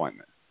doctor's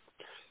appointment.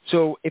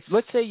 So if,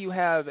 let's say, you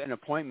have an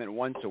appointment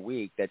once a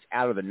week that's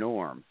out of the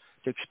norm,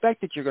 to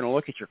expect that you're going to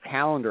look at your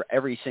calendar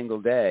every single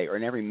day or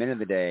in every minute of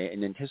the day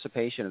in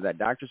anticipation of that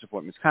doctor's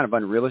appointment is kind of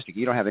unrealistic.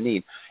 You don't have a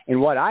need.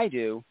 And what I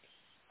do,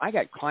 I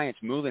got clients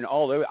moving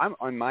all over. I'm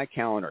on my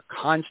calendar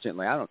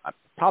constantly. I'm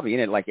probably in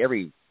it like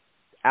every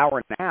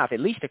hour and a half, at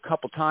least a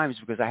couple times,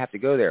 because I have to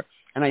go there.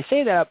 And I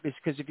say that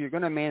because if you're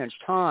going to manage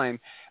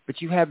time,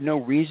 but you have no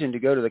reason to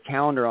go to the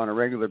calendar on a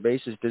regular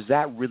basis, does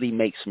that really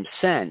make some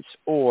sense?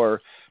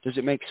 Or does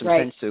it make some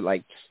sense to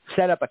like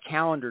set up a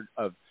calendar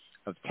of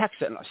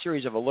text and a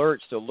series of alerts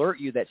to alert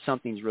you that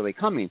something's really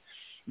coming?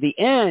 The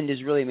end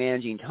is really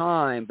managing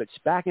time, but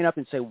backing up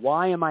and say,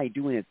 why am I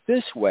doing it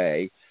this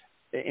way?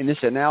 In this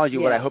analogy,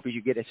 what I hope is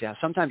you get is how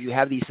sometimes you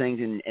have these things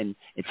and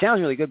it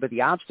sounds really good, but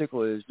the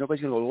obstacle is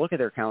nobody's going to look at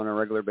their calendar on a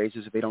regular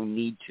basis if they don't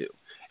need to.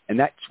 And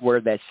that's where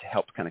this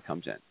help kind of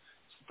comes in.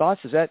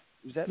 Thoughts? Is that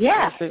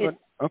yeah,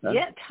 okay.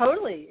 Yeah,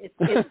 totally.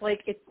 It's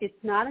like it's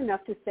not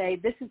enough to say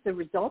this is the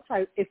result.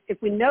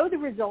 If we know the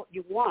result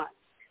you want,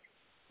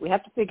 we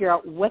have to figure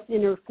out what's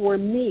in it for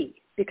me,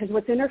 because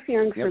what's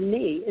interfering for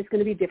me is going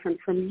to be different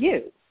from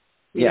you.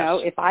 You know,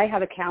 if I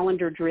have a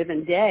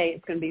calendar-driven day,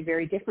 it's going to be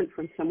very different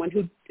from someone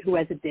who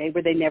has a day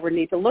where they never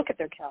need to look at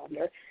their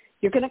calendar.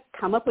 You're going to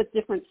come up with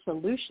different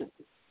solutions.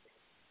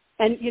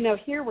 And,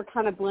 here we're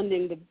kind of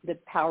blending the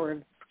power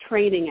of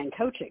training and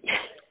coaching,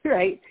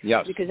 right?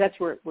 Yes. Because that's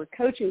where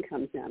coaching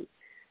comes in.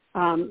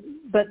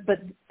 But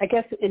I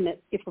guess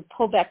if we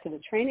pull back to the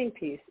training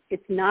piece,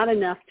 it's not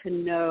enough to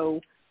know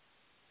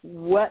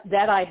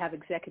that I have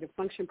executive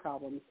function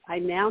problems. I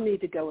now need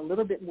to go a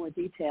little bit more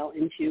detail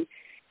into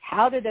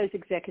how do those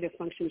executive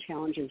function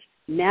challenges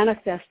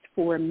manifest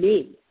for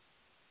me?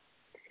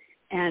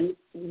 And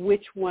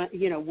which one,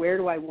 where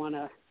do I want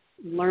to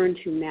learn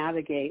to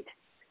navigate,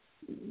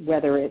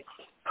 whether it's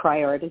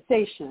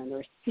prioritization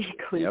or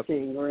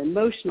sequencing or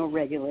emotional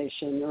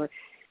regulation or,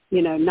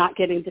 not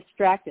getting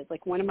distracted.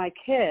 Like one of my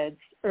kids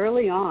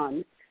early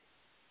on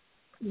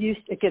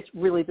gets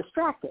really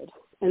distracted.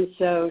 And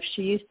so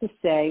she used to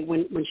say,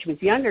 when she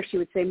was younger, she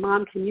would say,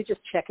 Mom, can you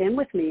just check in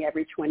with me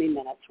every 20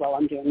 minutes while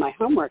I'm doing my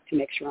homework to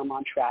make sure I'm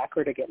on track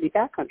or to get me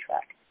back on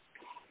track?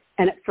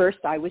 And at first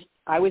I was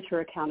her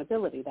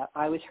accountability. That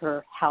I was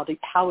her,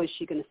 how is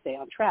she going to stay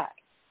on track?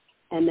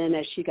 And then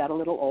as she got a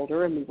little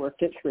older and we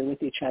worked it through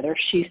with each other,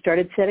 she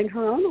started setting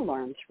her own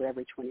alarms for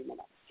every 20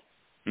 minutes.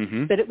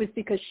 Mm-hmm. But it was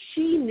because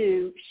she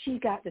knew she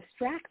got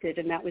distracted,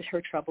 and that was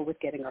her trouble with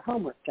getting her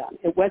homework done.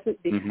 It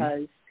wasn't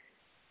because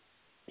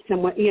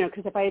someone,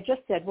 because if I had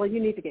just said, well, you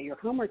need to get your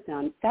homework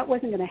done, that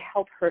wasn't going to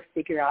help her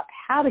figure out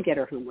how to get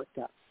her homework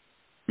done.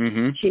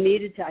 Mm-hmm. She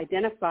needed to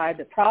identify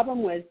the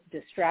problem was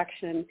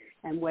distraction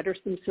and what are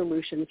some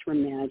solutions for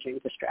managing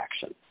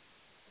distraction.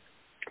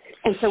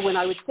 And so when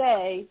I would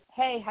say,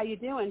 hey, how you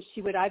doing?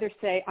 She would either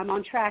say, I'm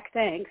on track,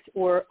 thanks,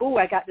 or, oh,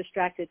 I got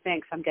distracted,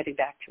 thanks, I'm getting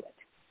back to it.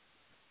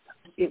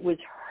 It was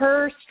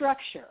her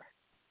structure.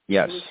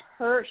 Yes. It was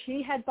her.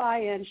 She had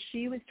buy-in.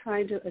 She was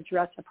trying to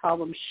address a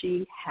problem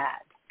she had.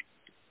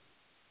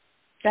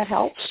 That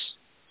helps?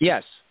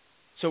 Yes.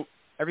 So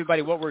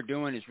everybody, what we're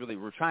doing is really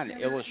we're trying to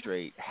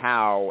illustrate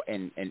how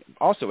and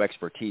also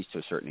expertise to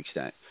a certain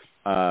extent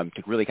to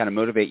really kind of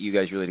motivate you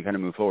guys really to kind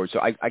of move forward. So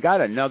I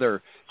got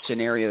another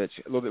scenario that's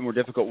a little bit more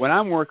difficult. When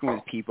I'm working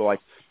with people,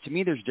 to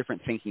me there's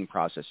different thinking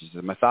processes.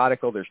 There's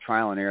methodical, there's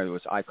trial and error,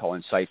 which I call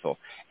insightful.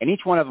 And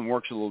each one of them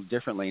works a little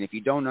differently. And if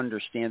you don't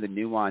understand the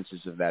nuances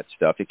of that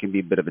stuff, it can be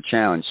a bit of a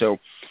challenge. So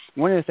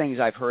one of the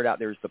things I've heard out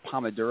there is the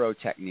Pomodoro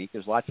technique.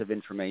 There's lots of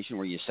information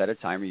where you set a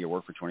timer, you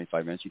work for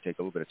 25 minutes, you take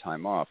a little bit of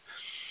time off.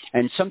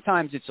 And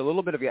sometimes it's a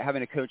little bit of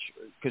having a coach,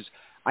 because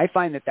I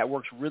find that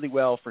works really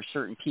well for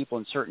certain people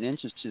in certain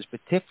instances,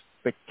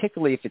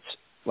 particularly if it's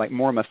like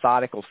more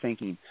methodical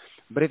thinking.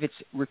 But if it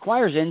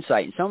requires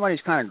insight and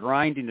somebody's kind of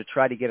grinding to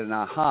try to get an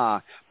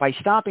aha, by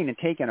stopping and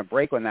taking a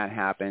break when that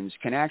happens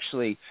can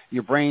actually,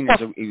 your brain, as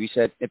you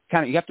said,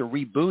 you have to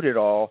reboot it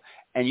all,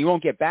 and you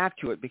won't get back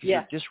to it because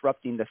you're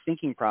disrupting the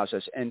thinking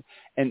process. And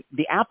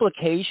the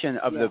application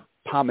of the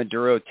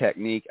Pomodoro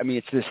technique, I mean,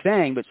 it's this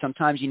thing, but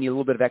sometimes you need a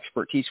little bit of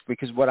expertise,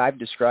 because what I've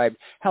described,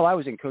 hell, I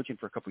was in coaching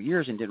for a couple of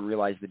years and didn't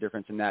realize the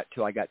difference in that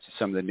till I got to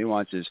some of the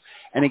nuances.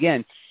 And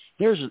again,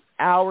 there's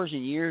hours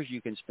and years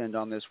you can spend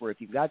on this, where if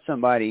you've got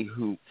somebody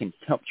who can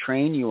help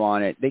train you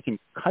on it, they can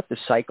cut the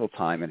cycle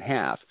time in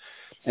half.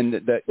 And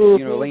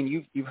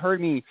Elaine, you've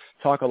heard me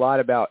talk a lot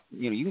about,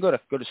 you can go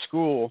to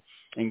school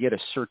and get a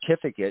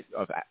certificate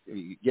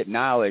get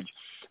knowledge,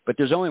 but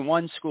there's only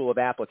one school of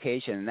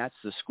application, and that's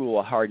the school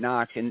of hard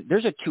knocks. And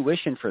there's a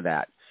tuition for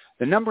that.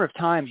 The number of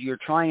times you're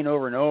trying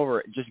over and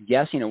over, just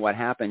guessing at what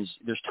happens,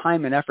 there's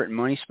time and effort and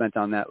money spent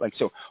on that.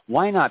 So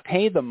why not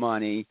pay the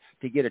money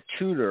to get a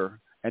tutor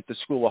at the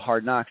school of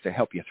hard knocks to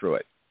help you through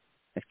it?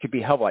 It could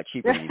be a hell of a lot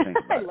cheaper than you think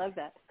about I love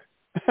that.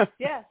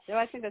 Yeah, no,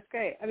 I think that's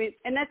great. I mean,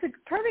 and that's a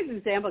perfect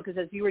example, because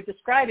as you were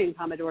describing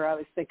Pomodoro, I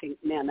was thinking,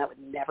 man, that would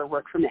never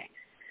work for me.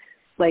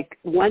 Like,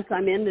 once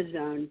I'm in the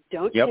zone,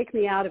 don't take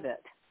me out of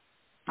it.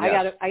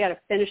 Yes. I gotta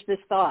finish this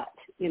thought,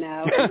 in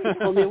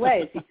whole new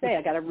ways. You say,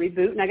 I gotta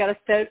reboot and I gotta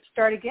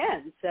start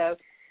again. So,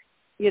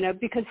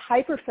 because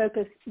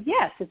hyper-focus,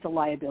 yes, it's a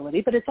liability,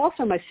 but it's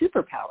also my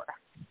superpower.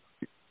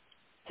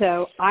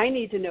 So I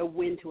need to know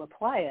when to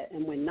apply it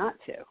and when not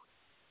to.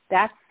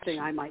 That's the thing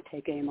I might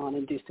take aim on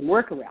and do some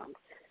work around.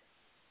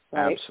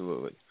 Right?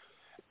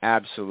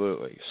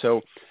 Absolutely.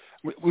 So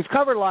we've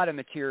covered a lot of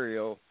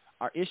material.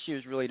 Our issue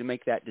is really to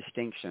make that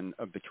distinction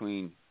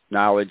between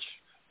knowledge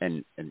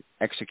and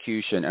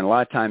execution. And a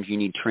lot of times you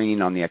need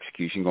training on the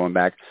execution. Going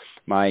back,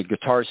 my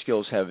guitar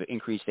skills have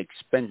increased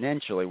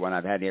exponentially when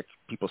I've had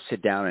people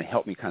sit down and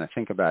help me kind of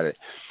think about it.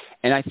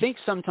 And I think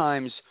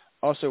sometimes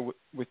also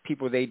with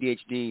people with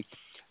ADHD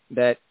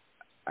that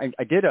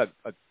I did a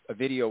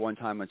video one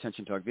time,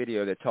 Attention Talk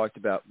video, that talked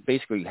about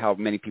basically how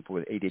many people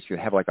with ADHD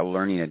have like a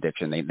learning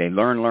addiction. They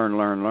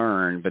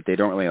learn, but they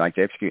don't really like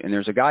to execute. And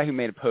there's a guy who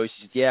made a post,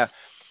 he said,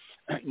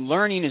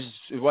 learning is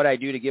what I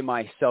do to give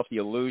myself the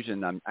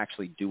illusion I'm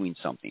actually doing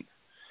something.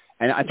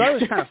 And I thought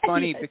it was kind of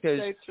funny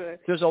because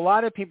there's a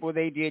lot of people with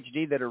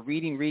ADHD that are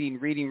reading.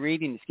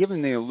 It's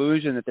giving the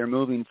illusion that they're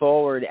moving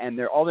forward, and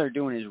all they're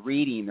doing is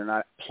reading. They're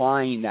not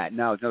applying that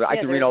knowledge. I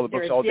can read all the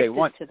books all day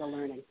long. To the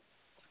learning.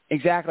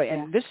 Exactly.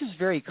 And this is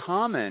very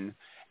common.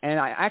 And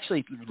I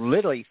actually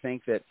literally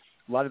think that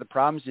a lot of the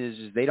problems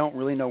is they don't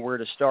really know where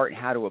to start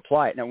and how to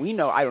apply it. Now,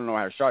 I don't know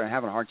how to start. I'm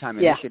having a hard time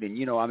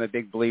initiating. I'm a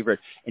big believer.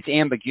 It's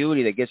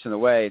ambiguity that gets in the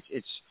way.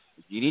 It's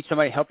you need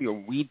somebody to help you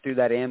weed through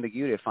that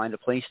ambiguity to find a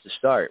place to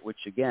start, which,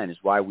 again, is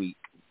why we,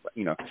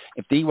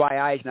 if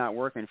DIY is not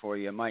working for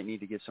you, you might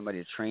need to get somebody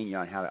to train you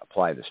on how to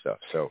apply this stuff.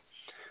 So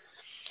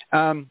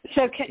can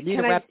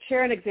I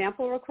share an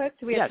example real quick?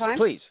 Do we have time? Yes,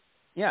 please.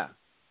 Yeah.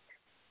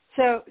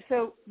 So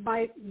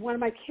one of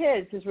my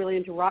kids is really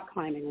into rock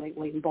climbing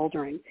lately and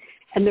bouldering.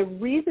 And the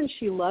reason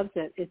she loves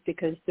it is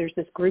because there's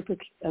this group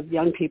of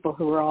young people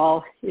who are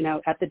all,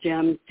 at the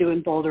gym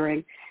doing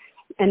bouldering.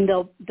 And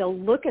they'll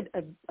look at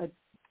a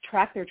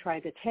track they're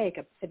trying to take.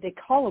 They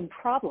call them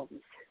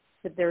problems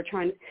that they're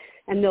trying,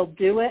 and they'll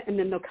do it, and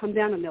then they'll come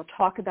down and they'll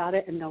talk about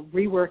it, and they'll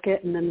rework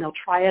it, and then they'll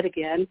try it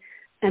again.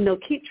 And they'll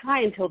keep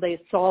trying until they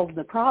solve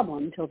the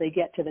problem, until they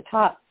get to the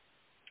top.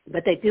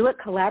 But they do it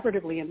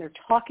collaboratively, and they're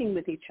talking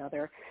with each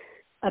other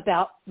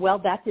about, well,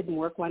 that didn't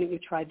work. Why don't you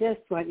try this?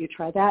 Why don't you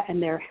try that?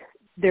 And they're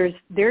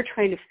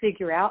trying to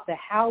figure out the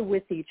how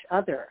with each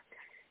other.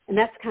 And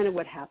that's kind of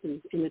what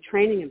happens in the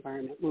training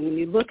environment. When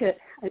you look at,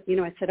 I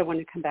said I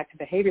wanted to come back to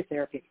behavior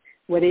therapy.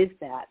 What is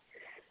that?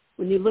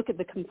 When you look at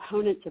the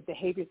components of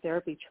behavior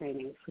therapy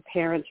training for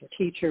parents or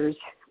teachers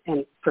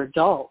and for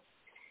adults,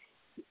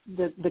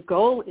 the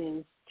goal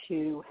is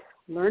to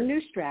learn new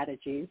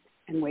strategies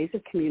and ways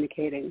of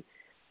communicating,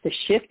 to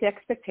shift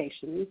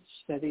expectations,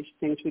 so these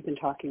things we've been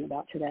talking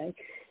about today,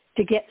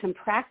 to get some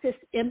practice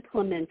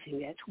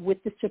implementing it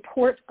with the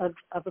support of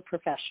a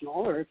professional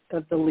or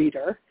of the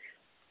leader,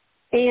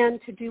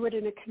 and to do it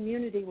in a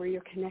community where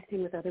you're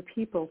connecting with other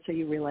people so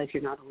you realize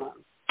you're not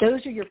alone.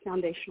 Those are your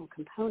foundational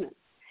components.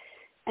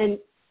 And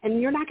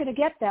you're not going to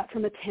get that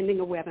from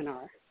attending a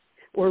webinar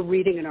or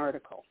reading an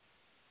article,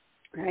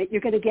 right? You're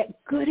going to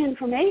get good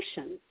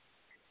information,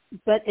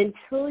 but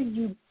until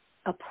you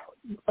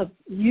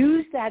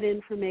use that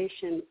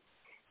information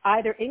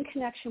either in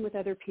connection with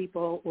other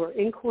people or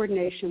in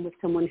coordination with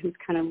someone who's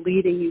kind of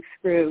leading you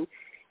through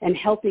and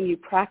helping you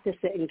practice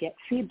it and get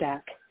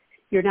feedback,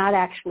 you're not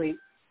actually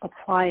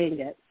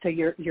applying it. So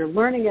you're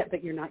learning it,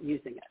 but you're not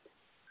using it.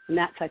 And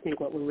that's, I think,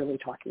 what we're really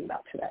talking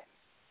about today.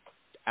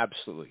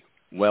 Absolutely.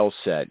 Well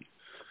said.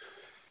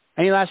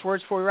 Any last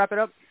words before we wrap it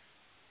up?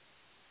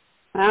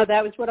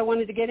 That was what I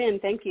wanted to get in.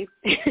 Thank you.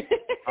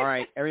 All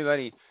right,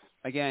 everybody.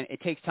 Again, it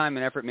takes time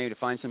and effort maybe to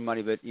find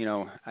somebody, but,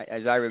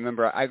 as I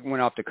remember, I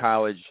went off to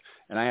college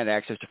and I had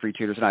access to free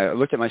tutors, and I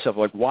looked at myself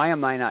like, why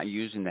am I not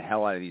using the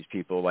hell out of these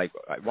people? Like,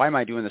 why am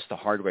I doing this the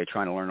hard way,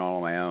 trying to learn all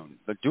on my own?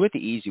 But do it the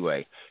easy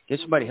way.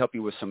 Get somebody to help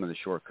you with some of the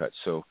shortcuts.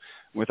 So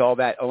with all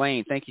that,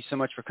 Elaine, thank you so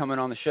much for coming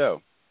on the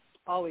show.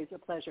 Always a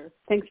pleasure.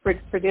 Thanks for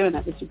doing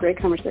that. This is a great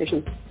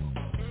conversation.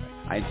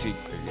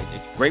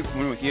 It's great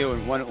one with you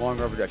and one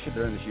longer overdue. I should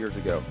have done this years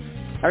ago.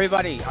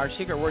 Everybody, our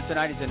secret word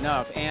tonight is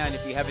enough. And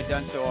if you haven't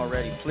done so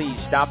already, please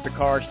stop the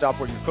car, stop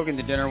where you're cooking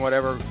the dinner,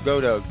 whatever.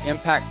 Go to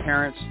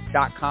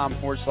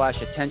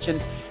impactparents.com/attention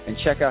and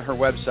check out her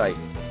website.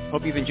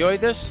 Hope you've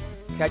enjoyed this.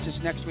 Catch us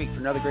next week for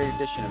another great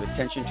edition of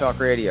Attention Talk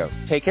Radio.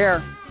 Take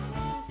care.